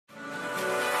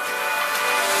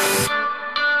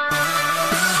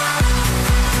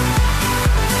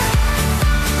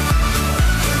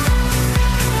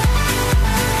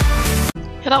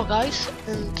Hello guys,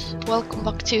 and welcome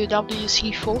back to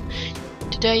WRC 4.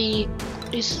 Today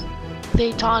is the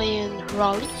Italian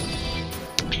rally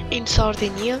in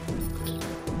Sardinia.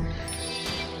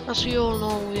 As we all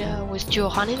know, we are with Joe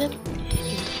Haninen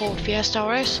in the Ford Fiesta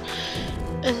RS,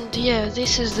 and yeah,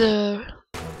 this is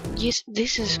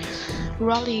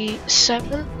rally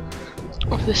 7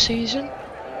 of the season.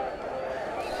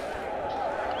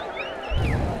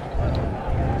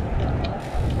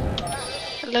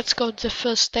 Let's go to the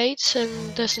first stage, and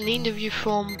there's an interview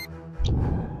from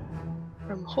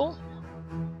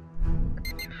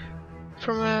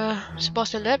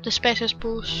Sebastian Loeb. The space has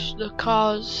pushed the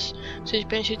car's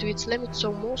suspension to its limit,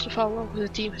 so most of our work with the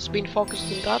team has been focused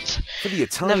on that. For the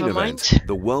Italian event,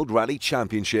 the World Rally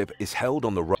Championship is held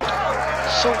on the road.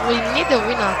 So we need a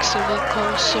win actually,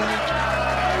 because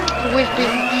we've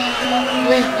been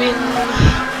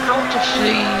out of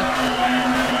the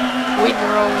win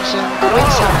rows and win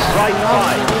sacks right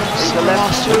side in the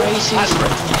last two races.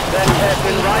 Then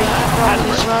hairpin right,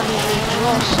 this rally we've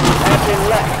lost. hairpin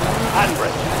left,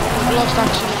 handbrake. We've lost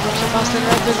actually from Sebastian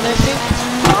Loeb and Lefty.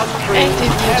 Arm three,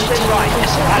 hairpin right,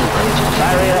 handbrake.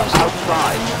 Barrier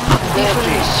outside.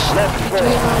 40, left four.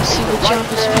 Between us and the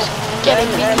champions is getting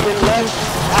me. hairpin left,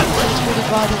 handbrake. It's really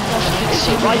bad, and as you can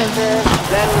see we Right four,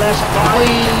 then left five,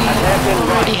 and hairpin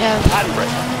already right, have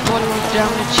handbrake. moderate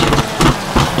damage.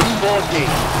 40,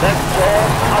 left four,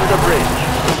 under bridge.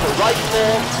 Into right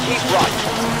four, keep right.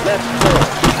 Left four,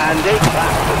 and 8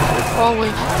 back. Oh,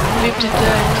 we've whipped it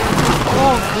there.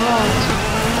 Oh god.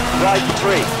 Right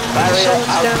three, barrier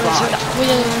outside.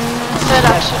 We'll set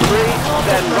up Left three,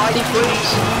 then right three.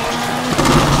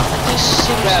 This seems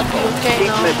to be Careful, okay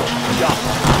keep now. middle, jump.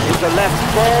 Into left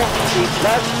four, keep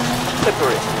left,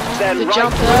 slippery. Then Good right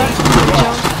jump three, there, good cross.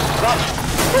 jump. Up.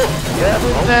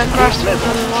 Careful, We've crashed keep for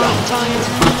middle, a long jump.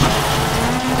 time.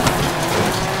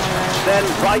 Then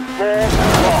right four,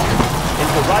 long.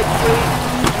 Into right three,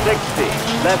 60.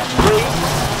 Left three.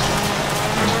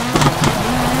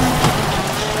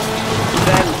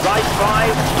 Then right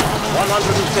five,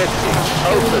 150.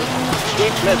 Open.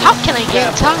 Keep middle. How can I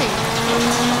get Careful. time?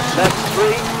 Left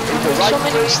three, into right So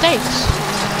many three. mistakes.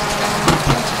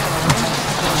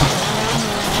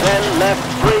 Then left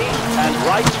three, and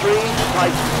right three,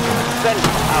 tight.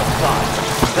 Center outside.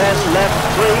 Then left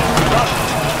three, up.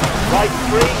 Right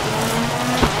three.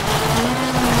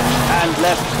 And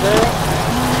left four.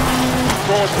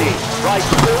 40. Right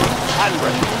two,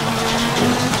 handbrake.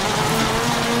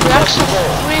 We're actually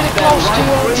really close to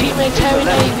our teammate Harry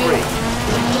Navy.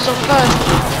 So first,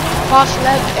 past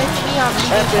leg and he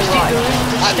actually Hairpin just did right, the really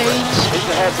good handbrake. stage.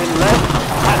 Into hairpin left,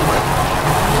 handbrake.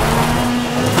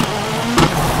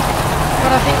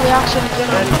 But I think we're actually Then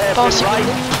gonna hairpin pass him right,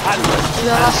 in handbrake.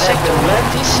 the last sector of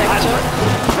this sector.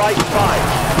 Right five.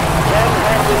 Then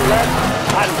hairpin left,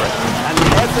 handbrake. And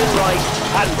hairpin right,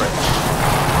 handbrake.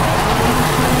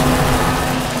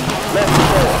 Left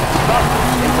four. Stop.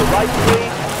 Into right three.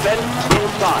 Then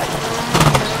inside.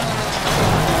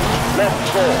 Left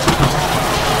four.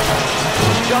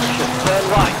 Junction. Turn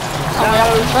right. Are we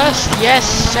up to first? Yes,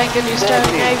 second is Harry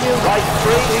 40. Navy. Right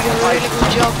three. Doing a really good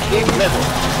job Keep here. middle.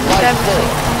 Right 70. four.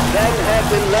 Then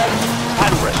hairpin left,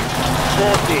 handbrake.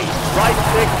 40. Right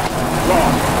six.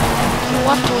 Long.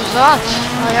 What was that?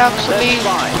 I actually Left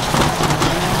five.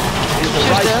 Into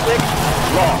Just right there. six.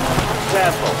 Long.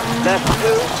 Careful. Left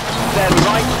two. Then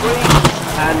right three.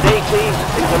 And 80.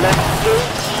 Into left two.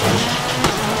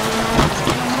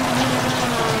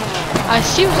 I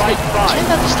seriously Right five.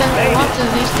 can't understand Made what it.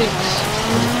 are these things.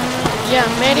 Yeah,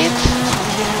 made it.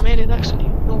 Yeah, made it actually.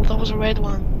 No, that was a red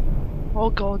one. Oh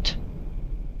god.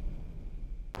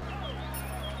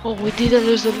 Oh, we didn't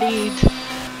lose the lead.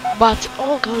 But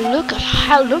oh god,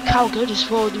 look how good is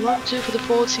Ford. 1-2 for the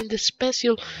Fords in the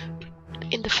special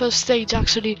in the first stage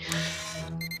actually.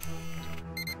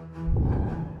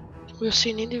 We'll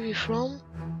see an interview from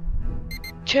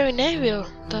Cherry Neville.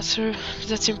 That's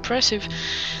impressive.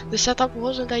 The setup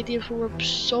wasn't ideal for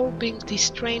absorbing the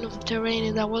strain of the terrain,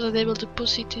 and I wasn't able to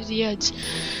push it to the edge.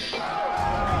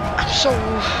 I'm so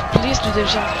pleased with the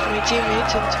result for my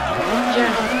teammates, and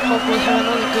yeah, hope we'll have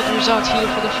another good result here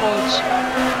for the Fords.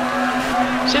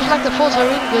 Seems like the Fords are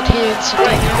really good here in Right.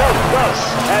 Sardinia. Go.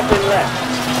 Hairpin left.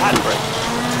 Handbrake.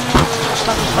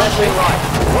 Hairpin right.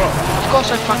 Whoa. Of course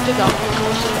I fucked it up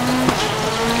because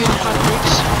good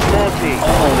handbrakes. 40.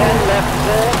 Then left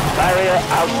four. Barrier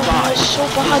outside. That's so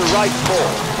bad. Into right four.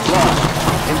 Long.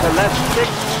 Into left six.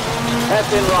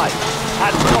 Hairpin right.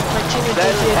 Handbrake. My teammate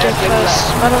Then did the eject hairpin first,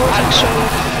 left. but I was actually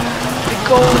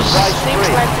because Right things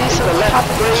three. like this Into are left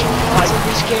happening three. so much in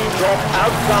this game. Drop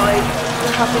outside.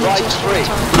 They're happening Right just all three. the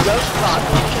time. Don't cut.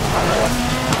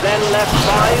 then left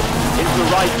 5, into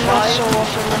right Not 5, so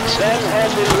often, actually. then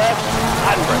hairpin left,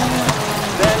 handbrake.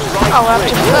 Then right Oh,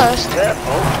 after 3. first.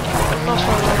 Careful. Not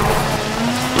for long.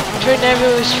 Turn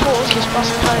Neville is fourth, he's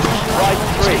passing kind of Right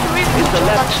 3, really into good job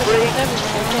left actually. 3, Neville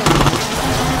again.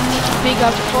 Big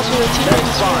out the front with the team left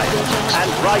is 5, really good. and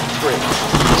right 3,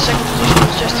 The second position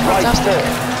was just right fantastic.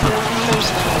 4, First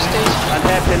stage. and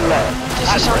hairpin left, This is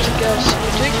handbrake. something else.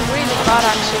 You're doing really bad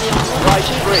actually. Right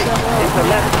 3, into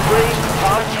left 3,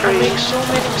 hard I 3, make so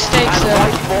many mistakes and there.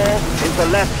 right 4, into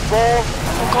left 4,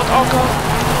 Oh god, oh god.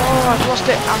 Oh, I've lost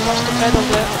it. I've lost the pedal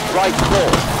there. right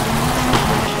 4.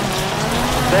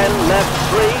 Then left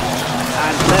 3,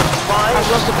 and left 5. I've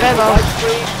lost the pedal. Right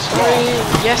 3, Sorry.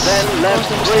 long. Yes, Then of left course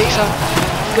the mistakes 3. are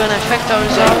gonna affect our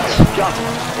Then result. jump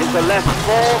into left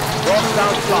 4, rocks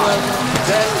outside.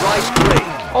 Then right 3.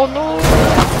 Oh no!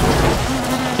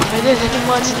 I didn't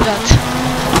imagine that.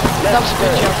 That Left was a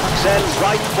good 4. job. Then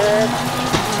right 4.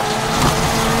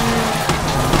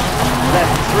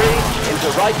 Left 3 into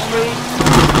right 3.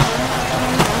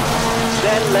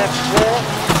 Then left 4.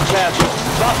 Careful.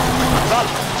 Stop. Stop.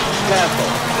 Careful.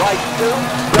 Right 2.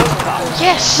 Don't cut.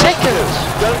 Yes, Left 2. second.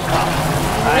 Don't cut.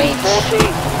 Great. And 40.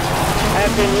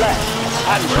 Hairpin left.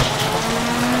 Handbrake.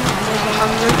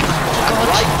 Handbrake. And God.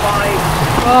 right 5.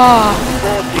 Ah,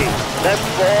 40. Left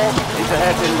 4 into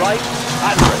hairpin right.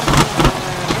 Handbrake.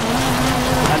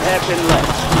 And hairpin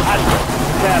left. Handbrake.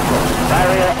 Careful.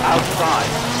 Barrier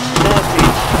outside. 40.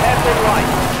 Hairpin right.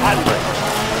 Handbrake.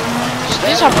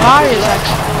 these are barriers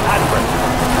actually. Handbrake.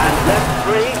 And left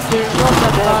 3. They're not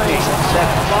that 40. barriers.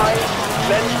 Left 5.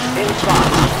 Then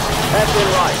inside. Hairpin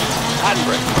right.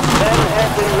 Handbrake. Then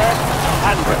hairpin left.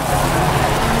 Handbrake.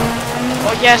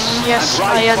 Oh yes, yes,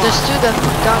 right I understood that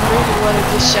we've done really well in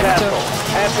this sector. Careful.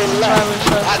 Hairpin left. Driving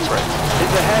first. Handbrake.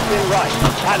 Into hairpin right.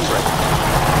 Handbrake.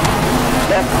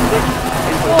 Left 6.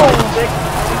 Into Whoa. right 6.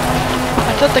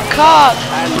 I thought the car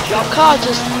And jump.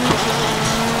 just...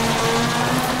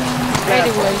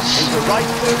 Careful. Anyways. Into right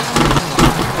 2.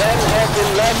 Then hairpin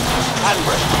left.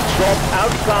 Handbrake. Drop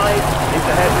outside.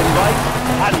 Into hairpin right.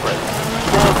 Handbrake.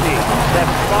 40.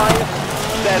 Left 5.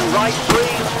 Then right 3.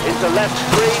 Into left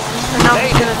 3. And now Made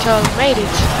he's gonna tell made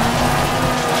it.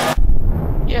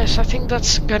 Yes, I think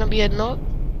that's gonna be a not.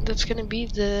 That's gonna be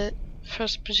the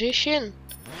first position.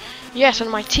 Yes, and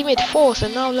my teammate fourth.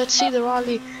 And now let's see the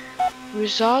rally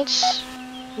results.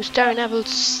 With Terry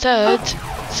Neville's third.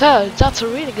 That's a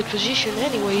really good position,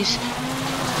 anyways.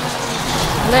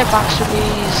 Leb actually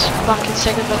is back in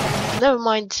second, but never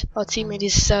mind. Our teammate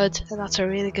is third, and that's a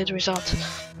really good result.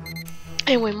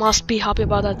 And we must be happy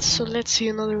about that. So let's see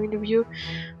another interview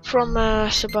from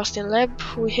Sebastian Leb.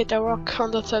 We hit a rock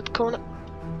on the third corner.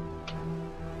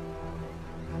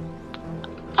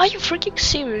 Are you freaking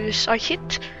serious? I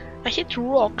hit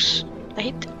rocks.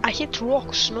 I hit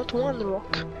rocks, not one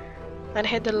rock, and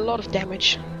had a lot of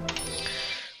damage.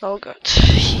 Oh god,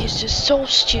 he's just so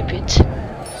stupid.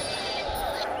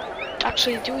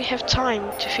 Actually, do we have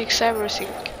time to fix everything?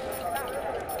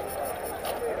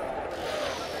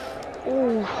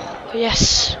 Oh,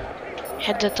 yes.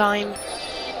 Had the time.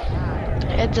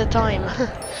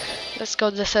 Let's go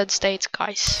to the third stage,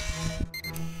 guys.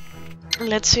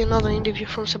 Let's see another interview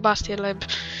from Sebastian Leb.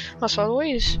 As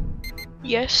always,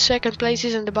 yes, second place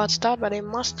isn't a bad start, but I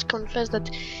must confess that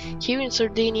here in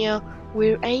Sardinia,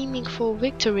 we're aiming for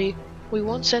victory. We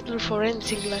won't settle for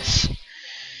anything less.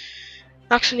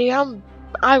 Actually, I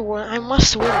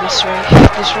must win this race.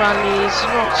 This rally is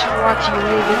not what you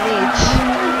really need.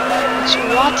 It's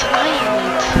what I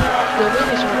need. The win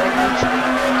is what I need.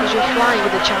 Because you're flying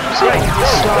with the Champions League in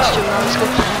this last 2 rounds.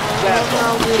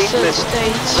 Now the third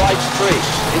stage. Right 3.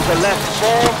 Into left 4.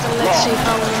 And let's see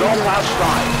how we Drop do.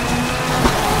 outside.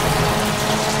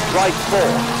 Right 4.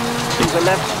 Into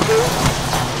left 2.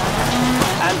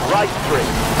 And right 3.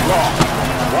 Long.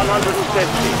 150.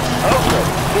 Open.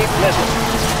 Keep middle.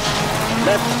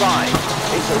 Left 5.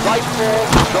 Into right 4.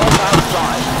 Drop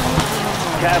outside.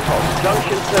 Careful.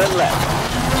 Junction turn left.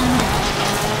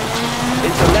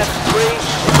 Into left 3.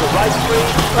 Into right 3.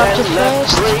 Up to Then left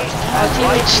first. 3. Our And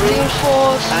right teammate's 3. still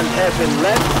fourth. And hairpin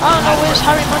left. Oh no, where's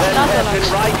Harry Then hairpin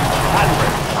Martinez? right.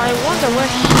 Handbrake. I wonder where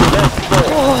he... Left 4.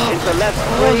 Oh. Into left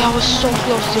 3. Oh, that was so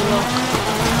close to lock.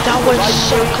 That was Right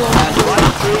so 3. close And to right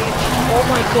lock. 3. Oh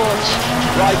my god.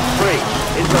 Right 3.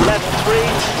 Into left 3.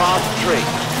 Past 3.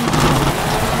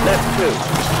 Left 2.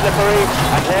 Slippery.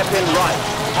 And hairpin right.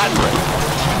 Handbrake.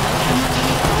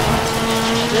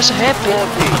 There's a hairpin.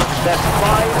 40. Left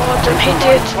 5. Oh, don't hit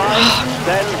into it. right 5.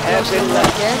 Then hairpin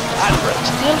left. Again. Handbrake.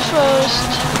 Still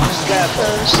first. Still Careful.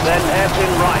 first. Then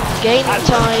hairpin right. Gaining Handbrake.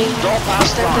 time. Drop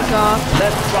Extend the outside. gap.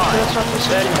 Left 5. Third track was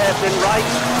then hairpin right,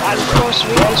 and Of course,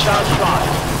 we watch outside,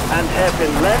 and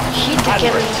hairpin left, hit and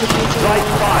again brake. into the Right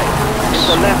 5,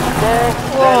 into left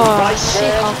 4, then Oh, right see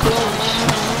 4, how close.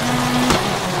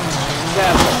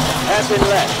 careful, hairpin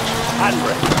left, and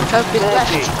brake. Hairpin 40,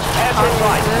 left. hairpin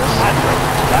right, and brake.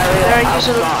 Barrier They're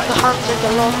using the outside. 100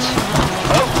 a lot.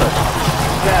 Open.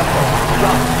 Careful.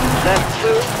 Jump. Left 2,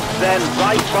 then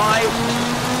right 5,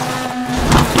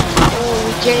 Oh,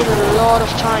 we gained a lot of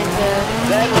time there.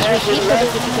 then Because we hairpin hit a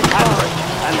left, little bit the car. handbrake,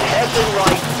 and hairpin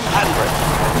right, handbrake.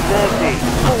 40,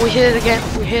 Oh, we hit it again.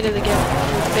 We hit it again.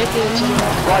 We make it into the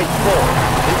left. right 4,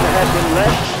 into hairpin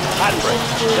left, handbrake,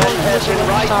 then hairpin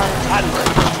right,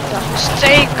 handbrake. That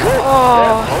mistake. Good.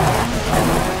 Oh,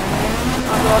 Careful.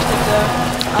 I've lost it there.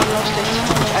 I've lost it.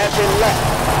 Hairpin left,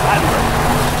 handbrake.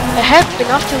 A hairpin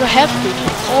after a hairpin.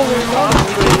 Over and over.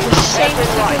 We did the same Hairpin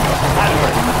thing. right,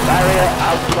 handbrake. Barrier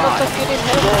Not outside. that good in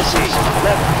 40, hairpins.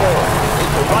 left 4,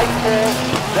 into right 4,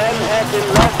 then hairpin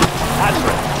left,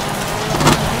 handbrake.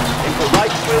 Into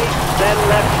right 3, then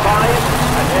left 5,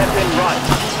 and hairpin right,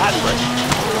 handbrake.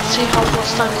 Let's see how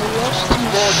much time we lost.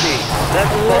 40,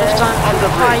 left A lot of 4, time. on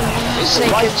the bridge. 5 Into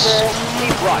right seconds. 4,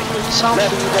 keep right, Something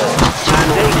left like 4, and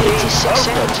 80, 86 open,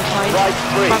 seconds if right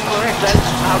 3, I'm correct. then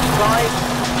outside,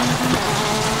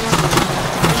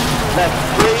 left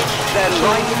 3, then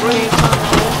right 3,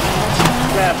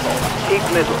 careful, keep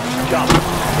middle, jump,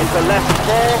 into left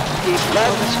 4, keep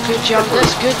left, That's a good jump.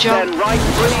 That's a good jump. then right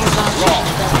 3, long,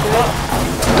 up,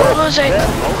 Don't lose it.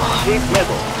 careful, keep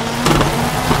middle,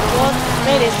 1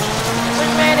 minute. We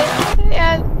made it.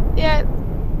 Yeah, yeah.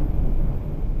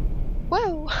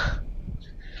 Whoa.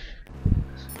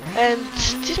 And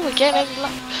did we gain any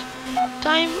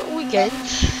time? We gained.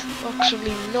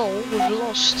 Actually, no, we've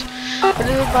lost.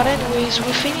 But anyways,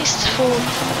 we finished for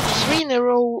 3 in a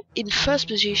row in first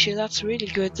position. That's really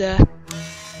good there.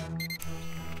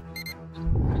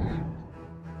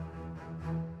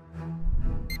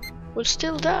 We're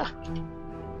still there.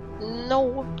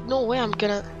 No way I'm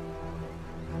gonna...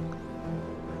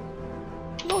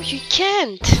 No, you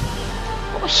can't!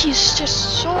 Oh, he's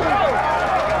just so...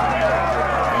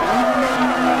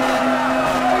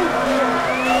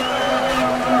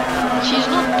 He's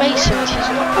not patient, he's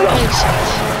not patient.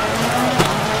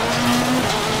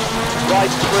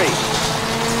 right 3,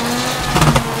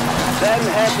 then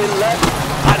hairpin left,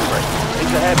 handbrake,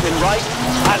 into hairpin right,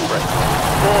 handbrake,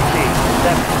 40,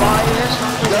 left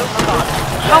 5, don't cut,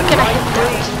 How then can I right hit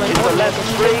that 3, with my into body? left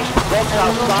 3, watch I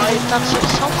don't know outside, if that's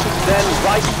something. then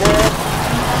right 4,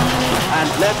 and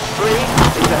left 3,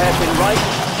 into hairpin right,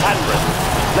 handbrake,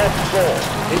 left 4,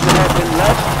 into hairpin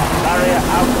left, barrier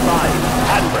outside,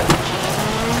 handbrake,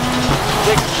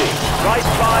 60, right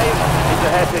 5, into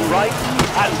hairpin right,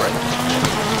 handbrake,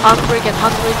 Handbrake and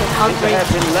handbrake and into handbrake.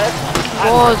 hairpin left,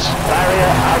 God. handbrake, barrier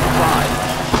outside,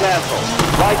 careful,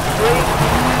 right 3,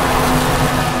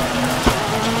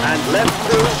 and left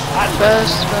 2, handbrake,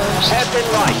 First. hairpin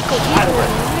right, Good,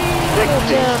 handbrake,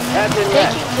 60, hairpin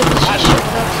left, taking the position handbrake,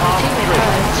 that the half teammate 3,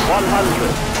 had.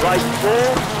 100, right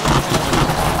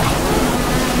 4,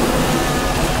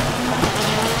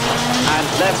 and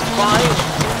left 5,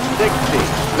 60,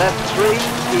 left 3,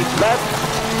 keep left,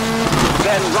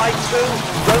 then right 2,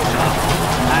 don't cut,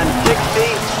 and 60,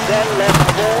 then left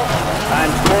 4,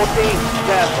 and 40,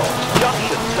 careful,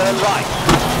 junction, turn right,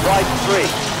 right 3,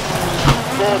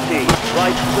 40,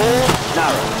 right 4,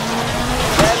 narrow,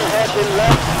 then hairpin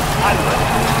left, handbrake,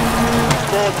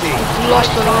 40, We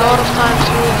lost a lot of time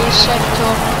through this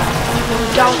sector.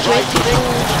 We're down to 82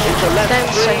 into left 10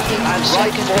 3, seconds and per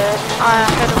right second. 4, I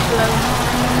had a flow.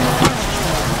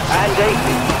 and 80,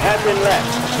 hairpin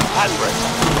left, handbrake,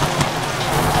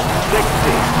 60,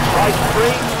 right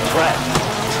 3, press,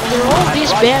 There are all and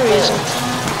these right barriers 4,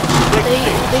 and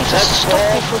 60, they just left stop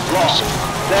me 4, from long, pushing.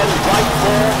 then right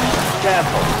 4,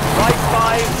 careful, right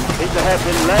 5, into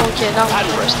hairpin left, Okay, that was my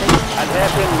handbrake, mistake. and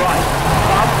hairpin right,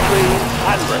 half 3,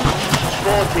 handbrake,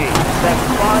 40, left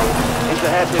 5, into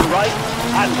hairpin right,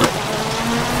 handbrake,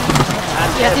 and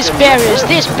Yeah, these hairpin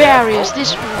barriers,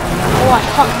 this... Oh, I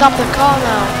fucked up the car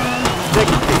now. 60,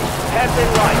 hairpin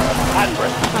right,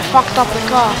 handbrake, I fucked up the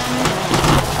car.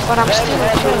 But I'm then still in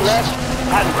hairpin first. left,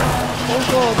 handbrake, Oh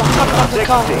god, I fucked up the 60,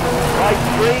 car. right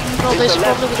 3, No, into there's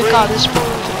left problem with the 3, car, there's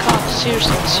problem with the car.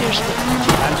 Seriously.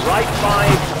 and right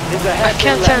 5, into I hairpin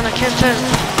can't left, turn, I can't turn.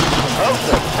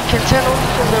 open, I can turn only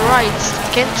from the right. I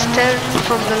can't turn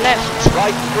from the left.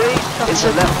 right 3, That's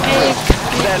into a left 3, big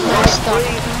then right messed up. 3,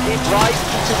 keep right,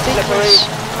 It's a big slippery, mess.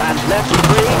 and left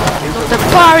 3, into The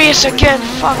barriers again,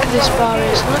 fuck these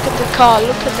barriers. Look at the car,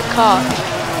 look at the car.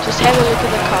 Just have a look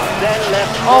at the car. then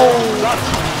left 4, Oh. left,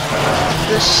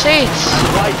 The seats.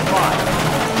 right 5,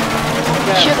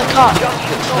 Hear the car. No,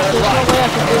 there's no way I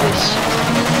can do this.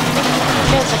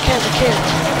 I can't.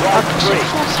 I'm pushing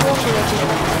full throttle at the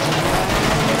moment.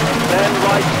 Then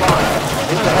right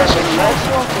 5 into heading left,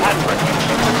 handbrake.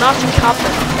 And nothing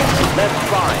happened. Left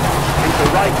 5 into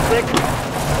right 6.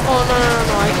 Oh no,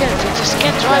 I can't. I just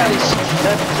can't drive this.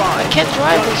 Left 5. I can't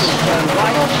drive this. Turn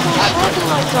right, I'm full throttle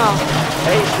right now.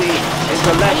 AC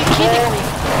into Are left you 4. kidding me?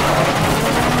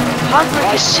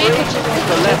 Handbrake Right is 3 secret to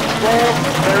into me. left 4.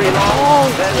 Very long. Oh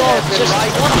Then god, hairpin just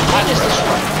right. what thing is this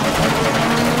one?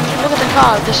 Look at the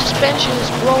car, the suspension is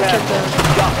broken there.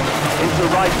 Jump into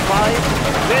right 5.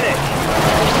 Finish.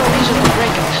 There's no reason to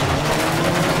break it.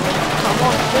 Come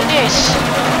on, finish!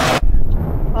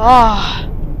 Ah,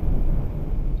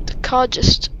 the car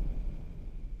just...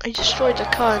 I destroyed the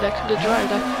car and I couldn't drive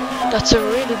that. That's a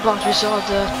really bad result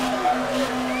there.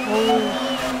 Oh.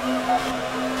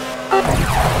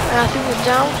 And I think we're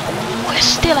down. We're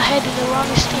still ahead in the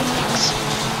rally standings.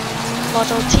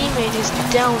 But our teammate is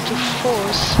down to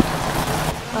 4th.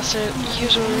 That's a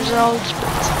usual result,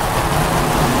 but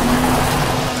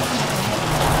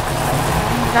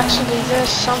actually there's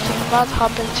something bad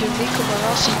happened to Nico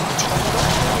Marassi team.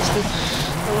 Is the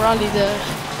rally there.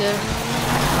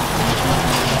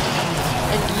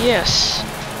 And yes,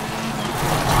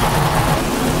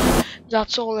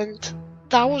 that's all. And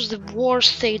that was the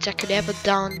worst stage I could ever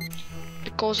done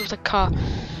because of the car.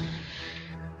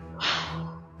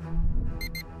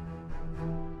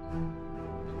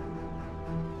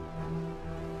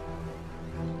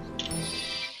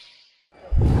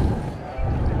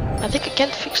 I think I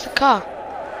can't fix the car.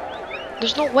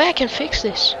 There's no way I can fix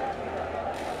this.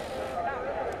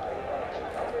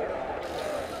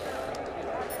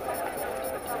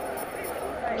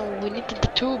 No, we needed the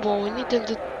turbo, we needed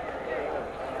the...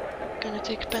 Gonna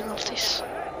take penalties.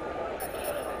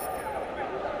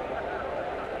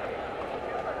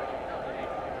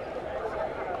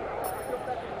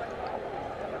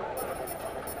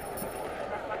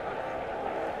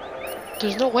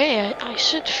 There's no way, I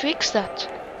should fix that.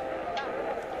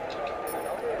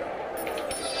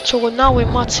 So now we're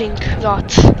modding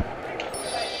that.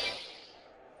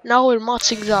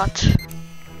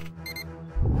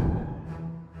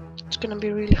 It's gonna be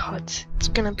really hot. It's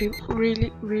gonna be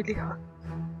really, really hot.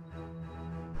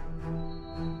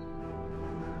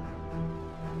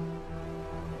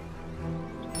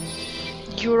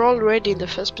 You're already in the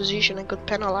first position and got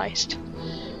penalized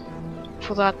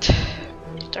for that.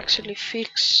 To actually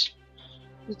fix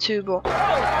the turbo.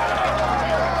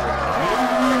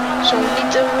 So we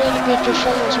need a really good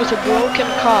performance with a broken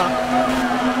car.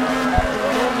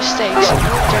 No mistakes, no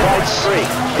Right turns. 3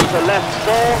 into left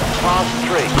 4, past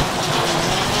 3.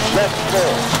 Left 4,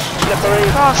 slippery,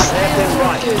 The car still hairpin not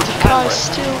right. good. The car is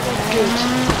still not good.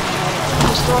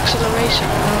 There's no acceleration.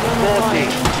 I don't know 40,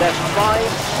 why. left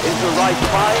 5 into right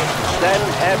 5, then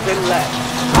hairpin left.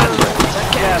 Handbrake,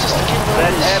 careful,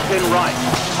 then hairpin right.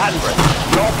 Handbrake,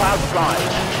 drop outside.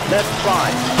 Left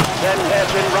 5, then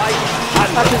hairpin right.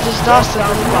 That's a Handbrake, disaster.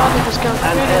 drop The outside. running has gone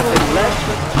And really hairpin well. left.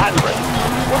 Handbrake.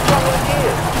 What's wrong with the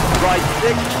gears? Right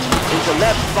 6 into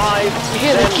left 5. You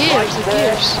hear the then gears, right the 4.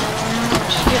 gears.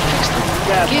 Should get fixed the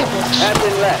Careful. gearbox.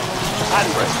 Hairpin left.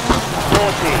 Handbrake.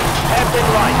 14. Hairpin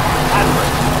right.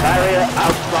 Handbrake. Barrier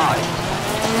outside.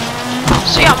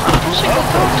 See, I'm pushing the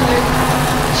car to it.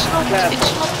 Careful.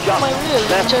 It's not Jump. my wheel.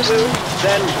 Left It's just 2.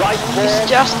 Then right 4. it's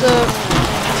just the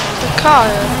car.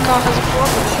 The car has a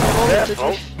problem at the moment.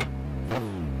 Careful.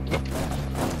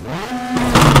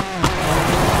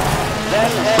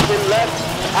 Then hairpin left.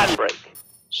 Handbrake.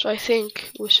 So I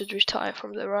think we should retire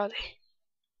from the rally.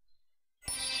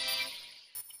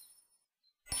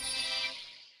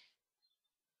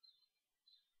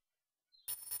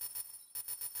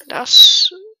 Thus,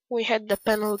 we had the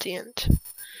penalty and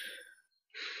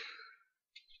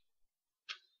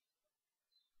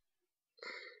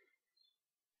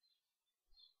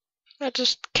I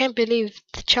just can't believe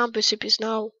the championship is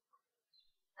now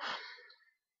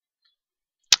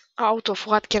out of.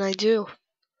 What can I do?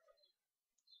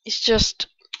 It's just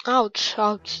out.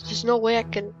 There's no way I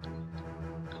can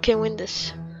win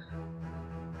this.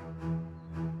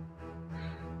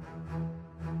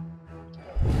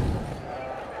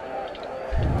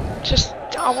 Just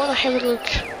I wanna have a look.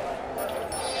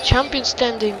 Champion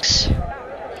standings.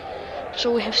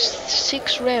 So we have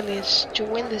 6 rallies to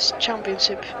win this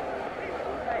championship.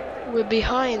 We're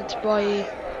behind by...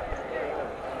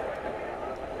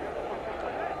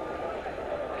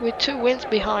 We're 2 wins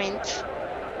behind.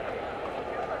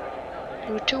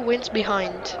 We're 2 wins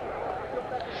behind.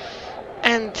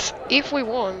 And if we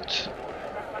want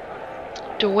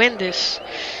to win this,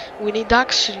 we need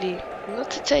actually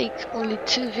not to take only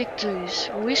 2 victories.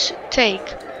 We should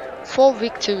take 4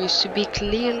 victories to be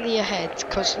clearly ahead.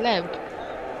 Cause Leb,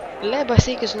 I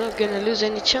think is not gonna lose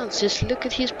any chance. Just look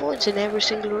at his points in every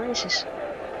single races.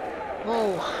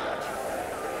 Oh,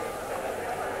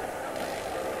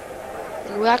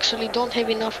 and we actually don't have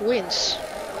enough wins.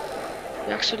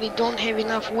 We actually don't have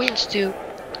enough wins to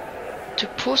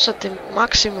push at the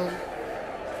maximum.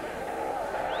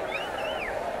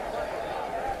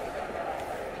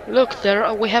 Look,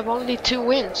 we have only 2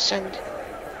 wins, and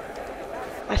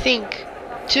I think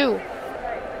 2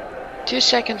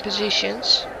 second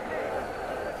positions,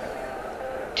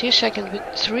 3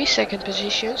 second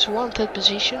positions, 1 third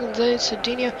position, and then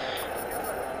Sardinia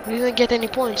didn't get any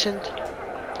points, and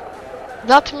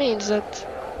that means that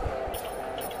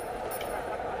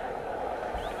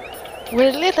we're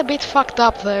a little bit fucked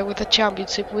up there with the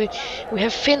championship. We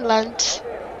have Finland.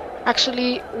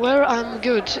 Actually, where I'm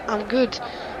good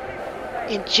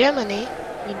in Germany,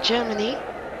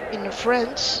 in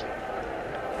France,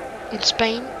 in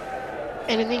Spain,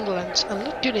 and in England. I'm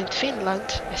not good in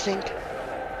Finland, I think.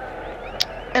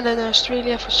 And in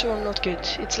Australia, for sure, I'm not good.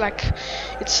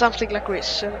 It's something like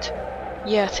this. And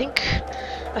yeah, I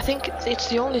think it's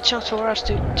the only chance for us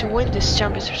to win this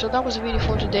championship. So that was the video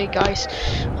for today, guys.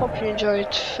 Hope you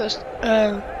enjoyed.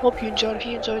 Hope you enjoyed. If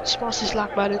you enjoyed, smash this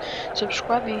like button,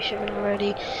 subscribe if you haven't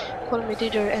already, follow me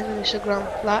Twitter and on Instagram,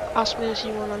 ask me if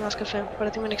you want to ask a fan. But I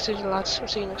think my next video, lads. I'll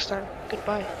see you next time.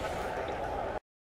 Goodbye.